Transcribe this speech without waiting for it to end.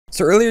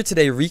So earlier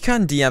today,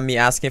 Recon DM'd me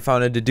asking if I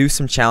wanted to do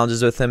some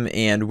challenges with him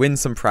and win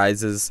some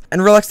prizes,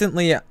 and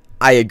reluctantly,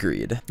 I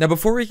agreed. Now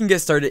before we can get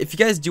started, if you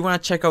guys do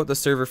want to check out the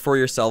server for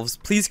yourselves,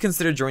 please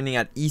consider joining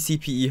at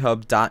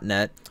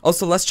ecpehub.net.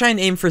 Also, let's try and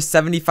aim for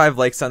 75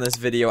 likes on this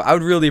video. I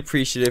would really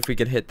appreciate it if we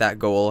could hit that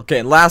goal. Okay,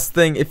 and last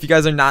thing, if you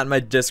guys are not in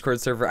my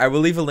Discord server, I will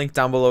leave a link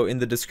down below in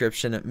the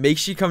description. Make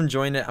sure you come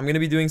join it. I'm going to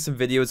be doing some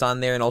videos on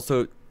there, and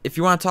also, if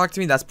you want to talk to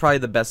me, that's probably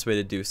the best way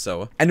to do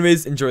so.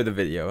 Anyways, enjoy the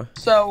video.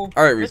 So,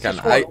 alright,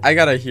 Recon, I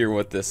gotta hear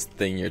what this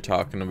thing you're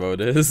talking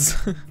about is.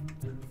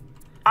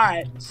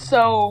 Alright,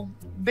 so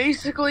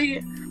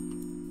basically,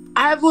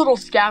 I have a little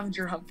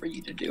scavenger hunt for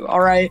you to do,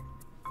 alright?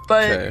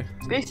 But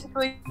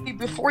basically,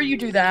 before you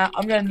do that,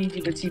 I'm gonna need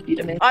you to TP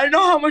to me. I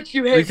know how much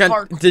you hate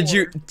parkour.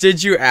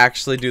 Did you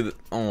actually do the—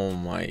 oh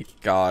my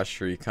gosh,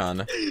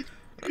 Recon.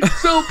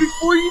 So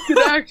before you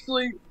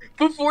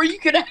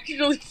could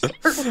actually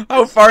start,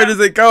 how far does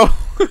it go?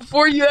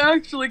 Before you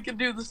actually can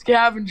do the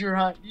scavenger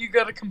hunt, you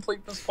gotta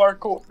complete this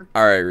parkour.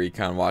 Alright,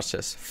 Recon, watch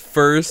this.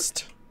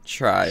 First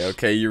try,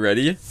 okay? You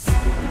ready?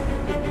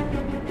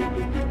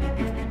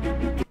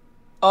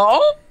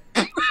 Oh?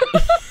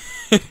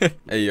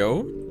 Hey,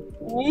 yo.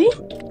 Ooh.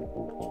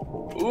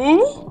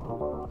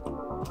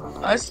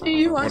 Ooh. I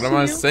see you, What am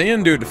I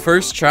saying, dude?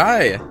 First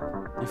try.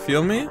 You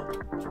feel me?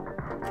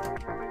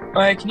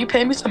 Alright, can you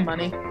pay me some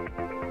money?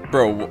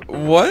 Bro,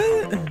 what?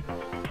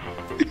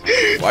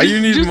 Why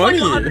you need money?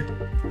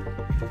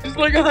 Just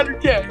like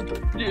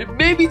 100K.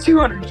 Maybe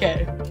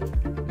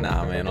 200K.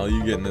 Nah, man. All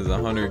you getting is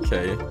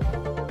 100K.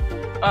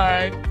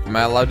 Alright. Am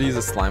I allowed to use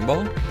a slime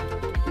ball?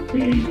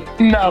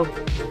 No.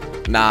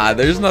 Nah,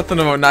 there's nothing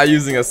about not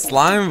using a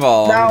slime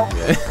ball. No.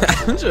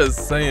 I'm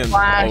just saying.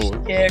 Flash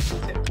kick.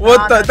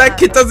 What the? That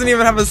kid doesn't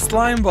even have a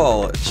slime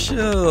ball.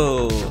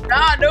 Chill.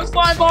 Nah, no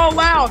slime ball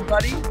allowed,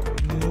 buddy.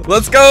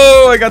 Let's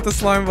go! I got the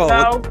slime ball.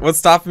 No. What's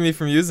stopping me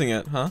from using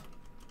it, huh?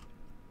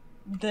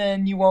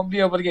 Then you won't be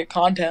able to get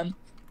content.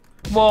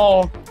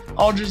 Well,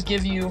 I'll just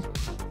give you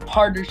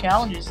harder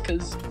challenges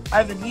because I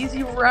have an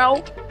easy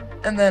route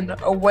and then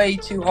a way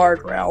too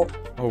hard route.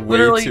 Oh,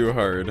 way too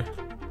hard.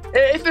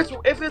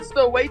 If it's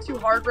the way too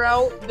hard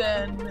route,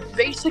 then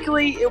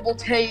basically it will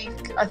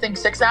take, I think,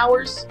 6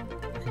 hours.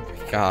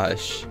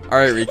 Gosh. All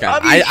right,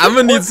 Recon. I'm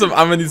gonna need some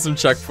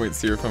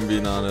checkpoints here, if I'm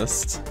being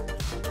honest.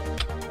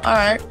 All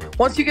right.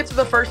 Once you get to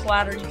the first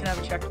ladder, you can have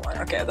a checkpoint.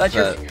 Okay, that's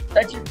your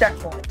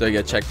checkpoint. Do I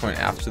get a checkpoint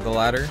after the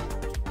ladder?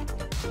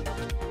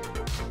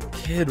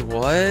 Kid,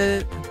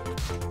 what?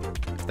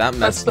 That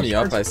messed me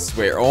up, I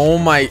swear. Oh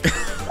my.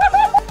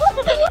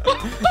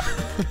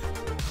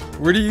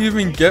 Where do you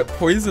even get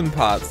poison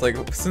pots? Like,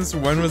 since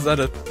when was that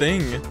a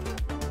thing?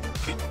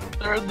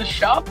 They're in the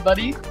shop,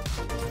 buddy.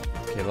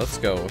 Okay, let's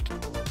go.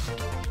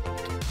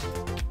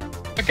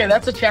 Okay,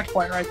 that's a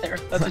checkpoint right there.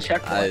 That's a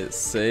checkpoint. I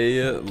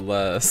say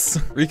less.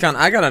 Recon,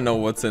 I gotta know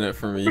what's in it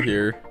for me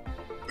here.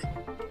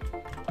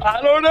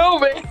 I don't know,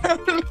 man.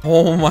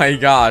 Oh my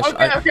gosh.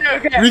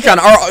 Okay. Recon,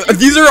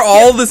 these are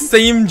all the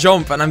same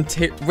jump, and I'm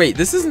wait,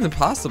 this isn't a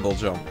possible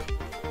jump.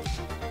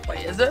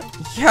 Wait, is it?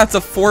 Yeah, it's a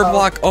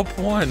 4-block up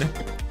one.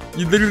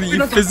 You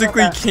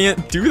physically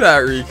can't do that,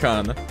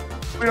 Recon.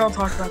 We don't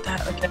talk about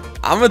that, okay.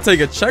 I'm gonna take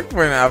a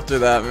checkpoint after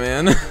that,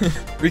 man.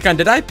 Recon,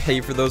 did I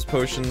pay for those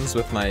potions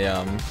with my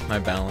my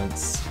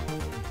balance?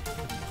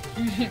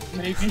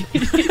 Maybe.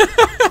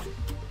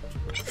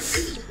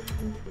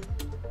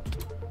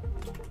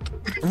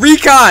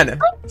 Recon!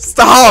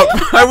 Stop!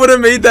 I would have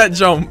made that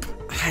jump.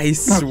 I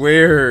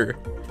swear.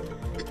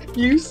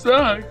 You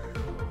suck.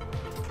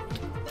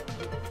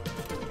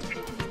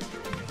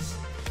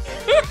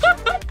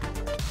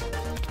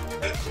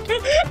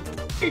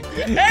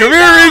 Come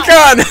here,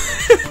 Recon!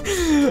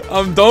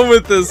 I'm done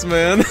with this,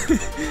 man.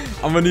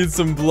 I'm gonna need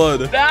some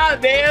blood. Nah,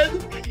 man.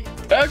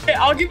 Okay,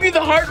 I'll give you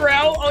the hard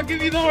route.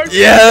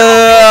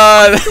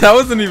 Yeah, that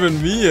wasn't even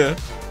me.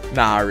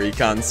 Nah,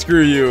 Recon,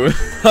 screw you.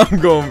 I'm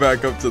going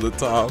back up to the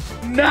top.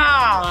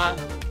 Nah.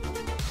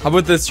 How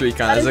about this,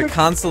 Recon? As a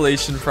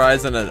consolation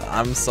prize and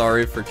I'm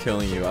sorry for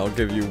killing you, I'll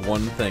give you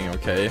one thing,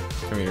 okay?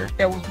 Come here.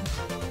 Yeah, well,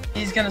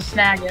 he's gonna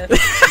snag it.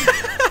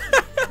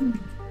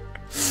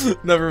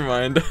 Never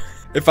mind.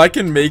 If I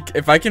can make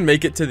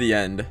it to the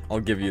end, I'll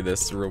give you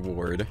this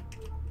reward.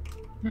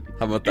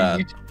 How about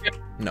that?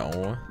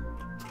 No.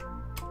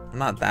 I'm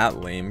not that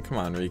lame. Come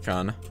on,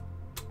 Recon.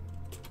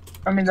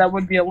 I mean, that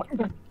would be a what?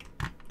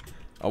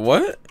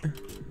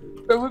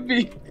 That would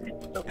be.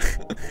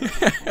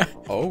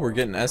 Oh, we're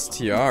getting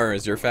STR.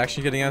 Is your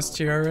faction getting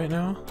STR right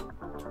now?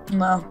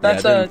 No,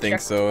 that's I didn't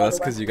think so. That's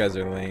because you guys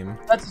are lame.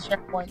 That's a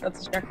checkpoint.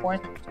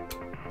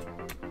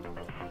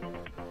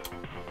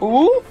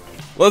 Ooh.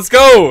 Let's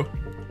go!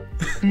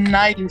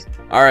 Nice.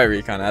 Alright,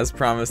 Recon, as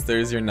promised,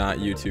 there's your not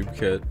YouTube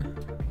kit.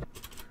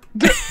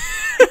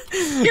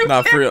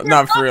 Not for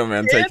real,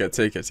 man. Take it.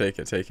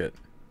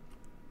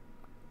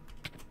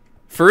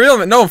 For real,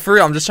 man. No, for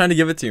real. I'm just trying to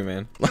give it to you,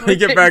 man. Let me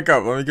get back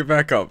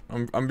up.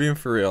 I'm being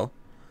for real.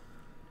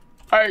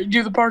 Alright,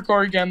 do the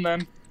parkour again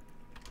then.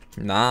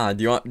 Nah,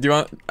 do you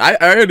want I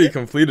already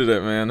completed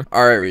it, man.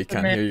 Alright,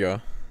 Recon, here you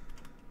go.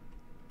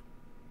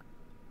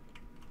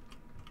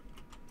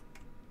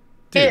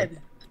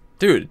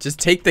 Dude, just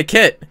take the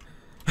kit.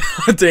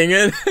 Dang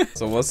it.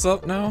 So what's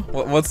up now?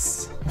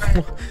 What's...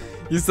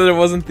 You said it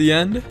wasn't the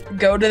end?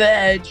 Go to the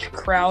edge,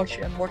 crouch,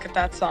 and look at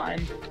that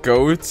sign.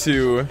 Go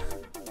to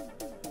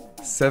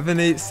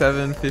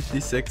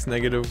 78756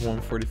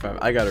 -145.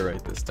 I gotta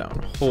write this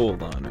down.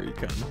 Hold on,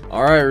 Recon.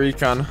 Alright,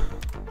 Recon.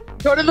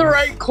 Go to the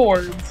right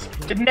chords.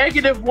 The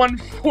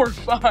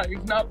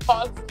 -145, not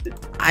positive.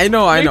 I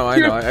know. I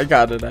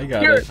got it.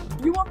 Here,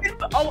 you want me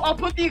to, I'll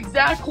put the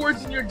exact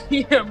chords in your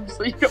DM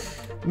so you don't...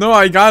 No,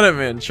 I got it,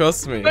 man.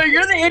 Trust me. No,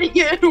 you're the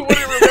idiot who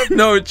wouldn't remember.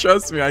 No,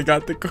 trust me. I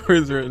got the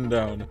chords written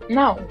down.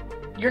 No,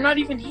 you're not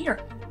even here.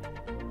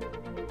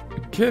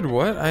 Kid,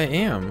 what? I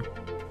am.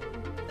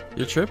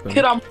 You're tripping.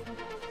 Kid,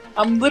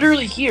 I'm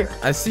literally here.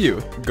 I see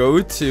you.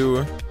 Go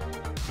to...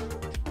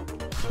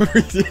 Are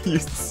you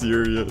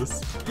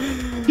serious?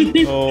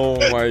 Oh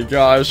my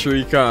gosh,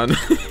 Recon.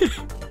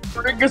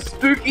 Bring a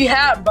spooky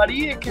hat,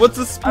 buddy. What's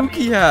a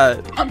spooky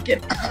hat?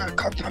 Pumpkin.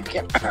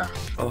 Pumpkin.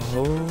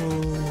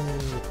 Oh.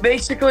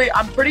 Basically,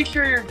 I'm pretty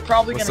sure you're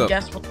probably gonna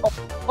guess what.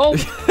 Oh.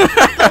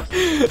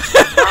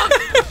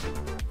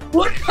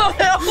 What the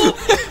hell?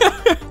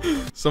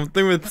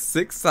 Something with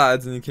 6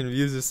 sides, and you can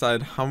use the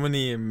side how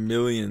many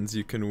millions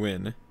you can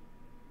win.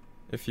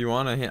 If you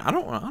want a hint, I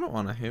don't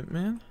want a hint,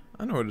 man.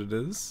 I know what it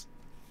is.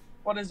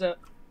 What is it?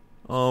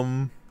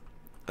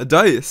 A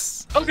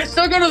dice. Okay,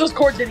 still go to those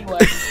chords anyway.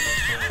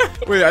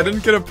 Wait, I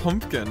didn't get a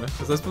pumpkin.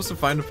 Was I supposed to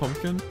find a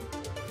pumpkin?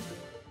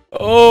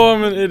 Oh,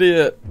 I'm an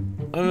idiot.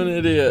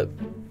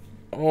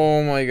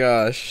 Oh my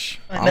gosh.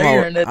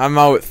 I'm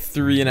out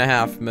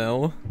 3.5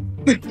 mil.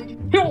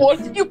 What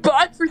did you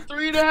buy for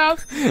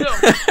 3.5 mil?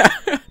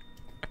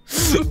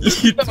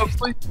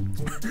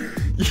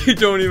 You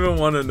don't even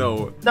want to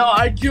know. No,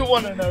 I do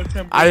want to know,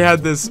 Tim. I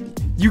had this.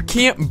 You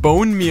can't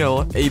bone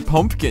meal a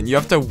pumpkin. You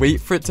have to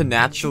wait for it to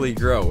naturally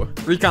grow.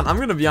 Recon, I'm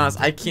gonna be honest.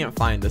 I can't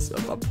find a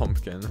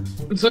pumpkin.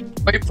 So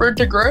wait for it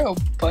to grow,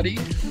 buddy.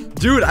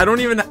 Dude, I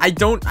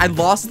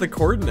lost the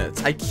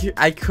coordinates. I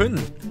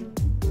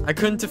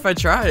couldn't if I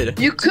tried.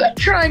 You could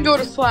try and go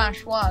to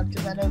 /wild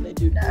because I know they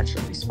do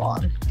naturally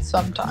spawn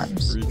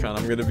sometimes. Recon,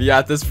 I'm gonna be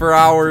at this for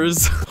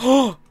hours.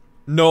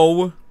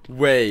 No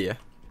way.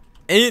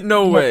 Ain't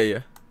no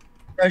way.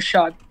 No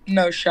shot. TPP.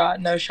 No shot.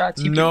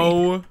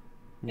 way.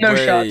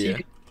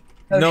 TPP.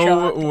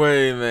 No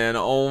way, man.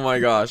 Oh my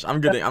gosh.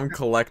 I'm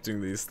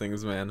collecting these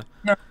things, man.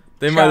 No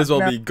they shot, might as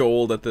well be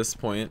gold at this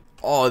point.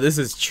 Oh, this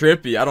is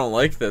trippy. I don't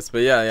like this, but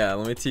yeah.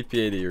 Let me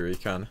TP to you,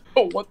 Recon.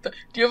 Oh, what the?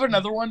 Do you have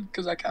another one?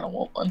 Because I kind of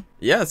want one.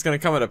 Yeah, it's gonna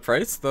come at a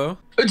price, though.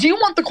 Do you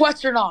want the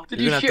quest or not?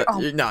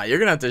 Nah, you're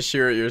gonna have to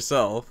share it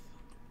yourself.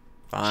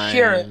 Fine.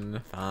 Share it.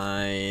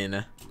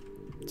 Fine.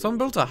 Someone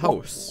built a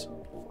house.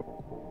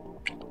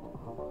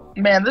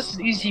 Man, this is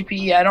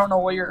ECPE. I don't know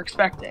what you're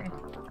expecting.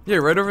 Yeah,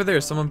 right over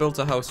there. Someone built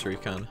a house,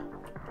 Recon.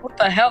 What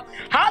the hell?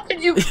 How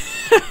did you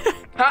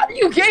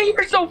get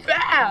here so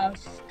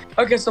fast?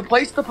 Okay, so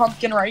place the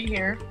pumpkin right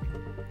here.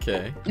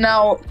 Okay.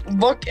 Now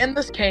look in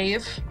this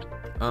cave,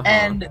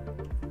 and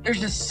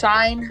there's a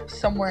sign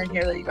somewhere in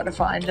here that you gotta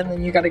find, and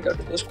then you gotta go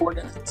to those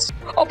coordinates.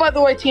 Oh, by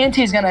the way,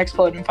 TNT is gonna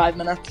explode in 5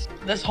 minutes.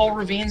 This whole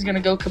ravine's gonna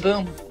go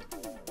kaboom.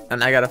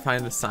 And I gotta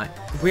find the sign.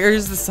 Where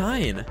is the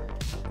sign?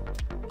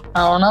 I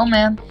don't know,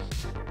 man.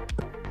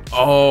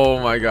 Oh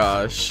my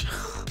gosh.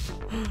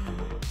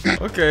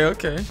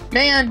 Okay.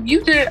 Man,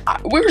 you did.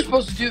 We were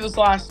supposed to do this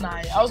last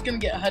night. I was gonna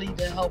get Huddy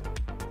to help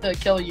to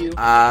kill you.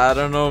 I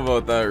don't know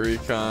about that,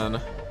 Recon.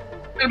 It's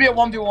gonna be a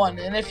 1v1,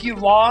 and if you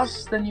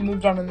lost, then you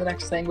moved on to the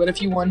next thing. But if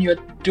you won, you had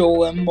to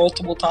duel him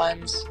multiple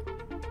times.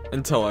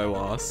 Until I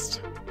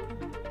lost.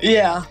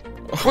 Yeah.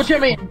 Which I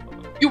mean,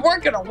 you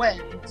weren't gonna win,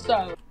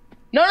 so.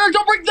 No,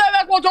 don't break that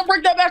back wall! Don't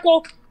break that back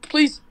wall!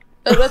 Please.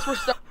 That's where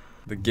stuff.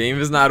 The game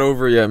is not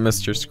over yet,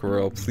 Mr.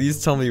 Squirrel.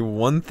 Please tell me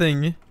one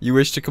thing you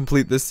wish to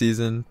complete this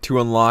season to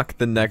unlock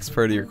the next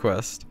part of your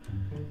quest.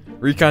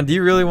 Recon, do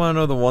you really want to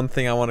know the one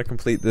thing I want to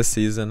complete this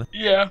season?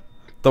 Yeah.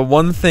 The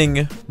one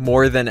thing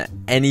more than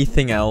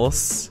anything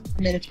else?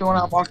 I mean, if you want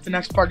to unlock the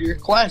next part of your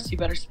quest, you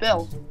better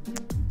spill.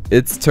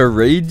 It's to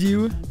raid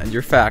you and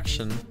your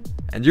faction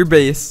and your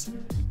base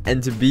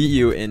and to beat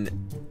you in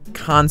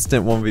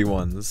constant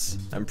 1v1s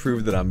and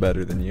prove that I'm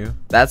better than you.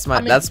 That's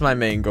my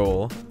main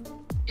goal.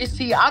 You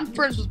see, I'm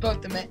friends with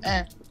both the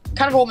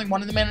kind of only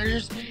one of the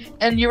managers,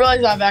 and you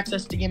realize I have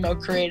access to game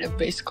mode creative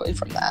basically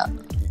from that.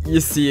 You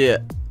see,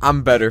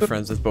 I'm better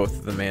friends with both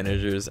of the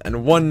managers,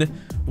 and one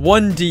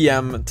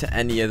DM to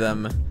any of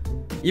them,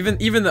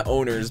 even the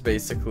owners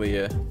basically.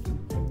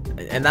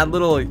 And that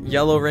little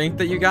yellow rank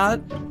that you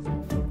got,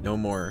 no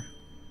more.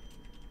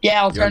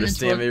 Yeah, You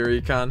understand me,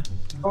 Recon?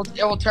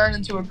 It will turn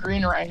into a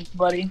green rank,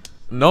 buddy.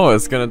 No,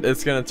 it's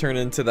gonna turn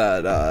into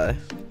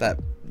that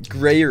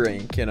gray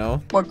rank, you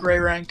know? What gray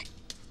rank?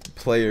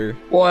 Player.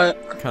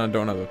 What? Kind of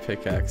don't have a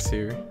pickaxe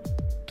here.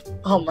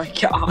 Oh my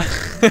god.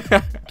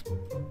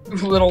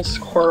 Little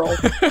squirrel.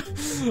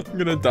 I'm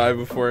gonna die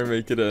before I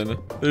make it in.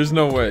 There's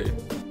no way.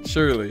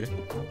 Surely.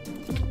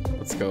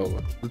 Let's go.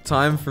 The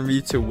time for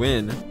me to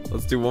win.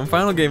 Let's do one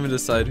final game and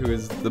decide who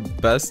is the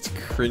best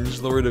cringe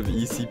lord of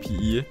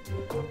ECPE.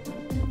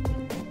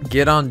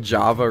 Get on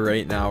Java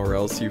right now or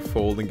else you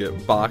fold and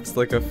get boxed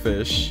like a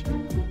fish.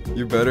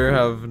 You better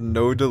have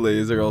no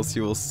delays or else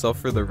you will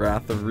suffer the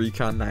wrath of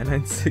Recon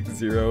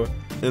 9960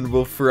 and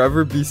will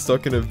forever be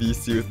stuck in a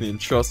VC with me,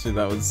 and trust me,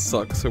 that would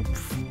suck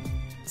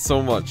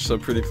so much. So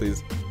pretty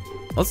please.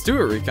 Let's do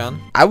it,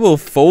 Recon. I will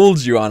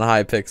fold you on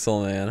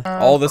Hypixel, man.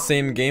 All the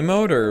same game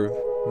mode or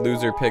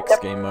loser picks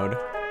game mode?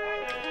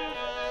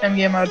 Same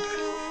game mode.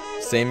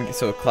 Same,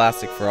 so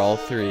classic for all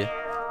three.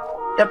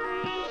 Yep.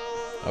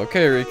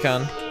 Okay,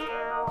 Recon.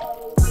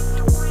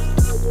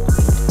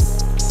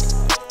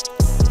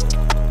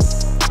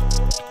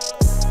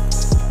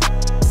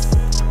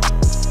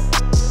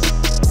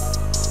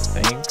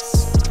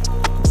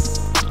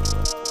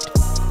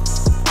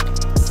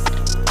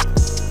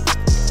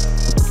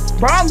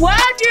 Bro, I'm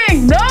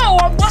lagging! No,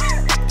 I'm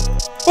lagging!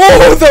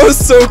 Oh, that was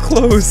so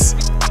close!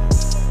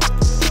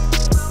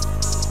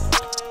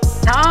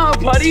 Nah,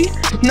 buddy!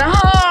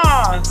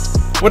 Nah!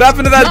 What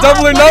happened to that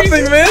double or buddy.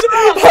 nothing, man?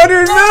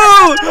 100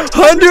 mil!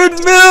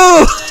 100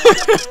 mil!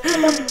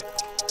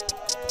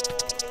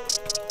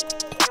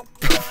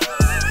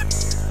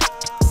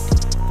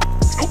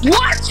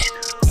 What?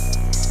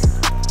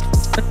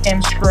 This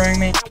game's screwing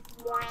me.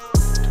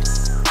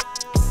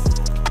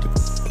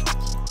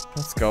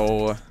 Let's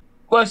go.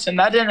 Listen,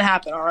 that didn't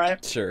happen,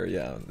 alright? Sure,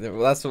 yeah. Well,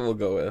 that's what we'll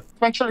go with.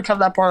 Make sure to cut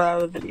that part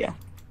out of the video.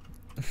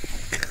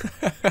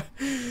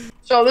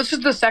 So this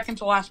is the second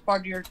to last part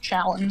of your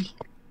challenge.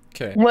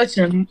 Okay.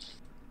 Listen,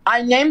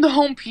 I named the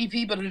home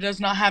PP, but it does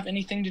not have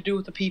anything to do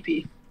with the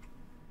PP.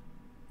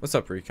 What's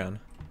up, Recon?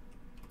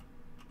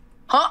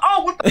 Huh?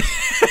 Oh, what the?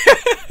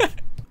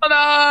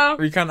 Ta-da!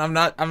 Recon, I'm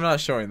not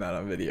showing that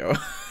on video.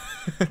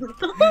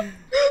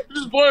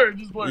 Just blur,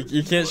 just blur.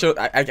 You can't show.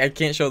 I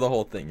can't show the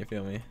whole thing. You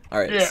feel me? All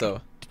right. Yeah.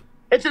 So.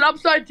 It's an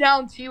upside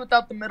down T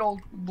without the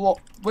middle.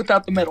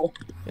 Without the middle.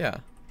 Yeah.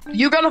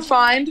 You gotta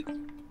find.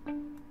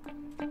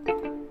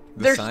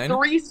 There's sign?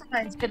 3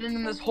 signs hidden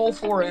in this whole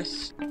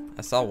forest.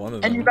 I saw one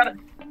of them. And you gotta.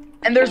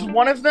 And there's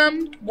one of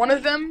them. One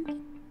of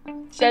them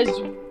says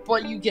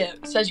what you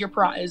get. Says your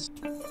prize.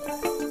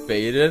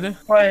 Baited.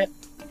 What?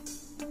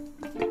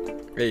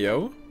 Hey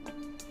yo.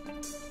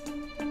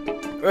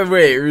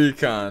 Wait,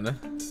 Recon.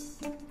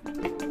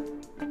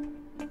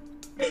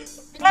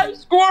 I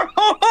score!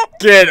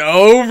 Get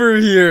over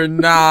here,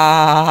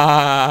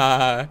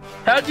 nah.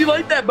 How'd you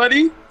like that,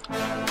 buddy?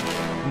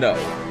 No,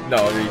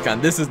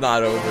 Recon, this is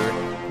not over.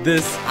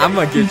 I'm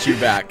gonna get you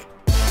back.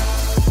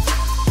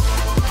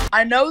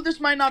 I know this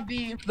might not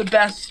be the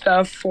best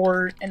stuff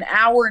for an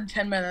hour and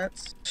 10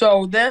 minutes.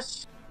 So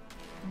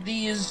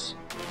these.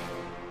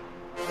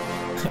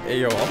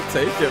 Hey yo, I'll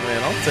take it,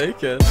 man. I'll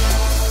take it.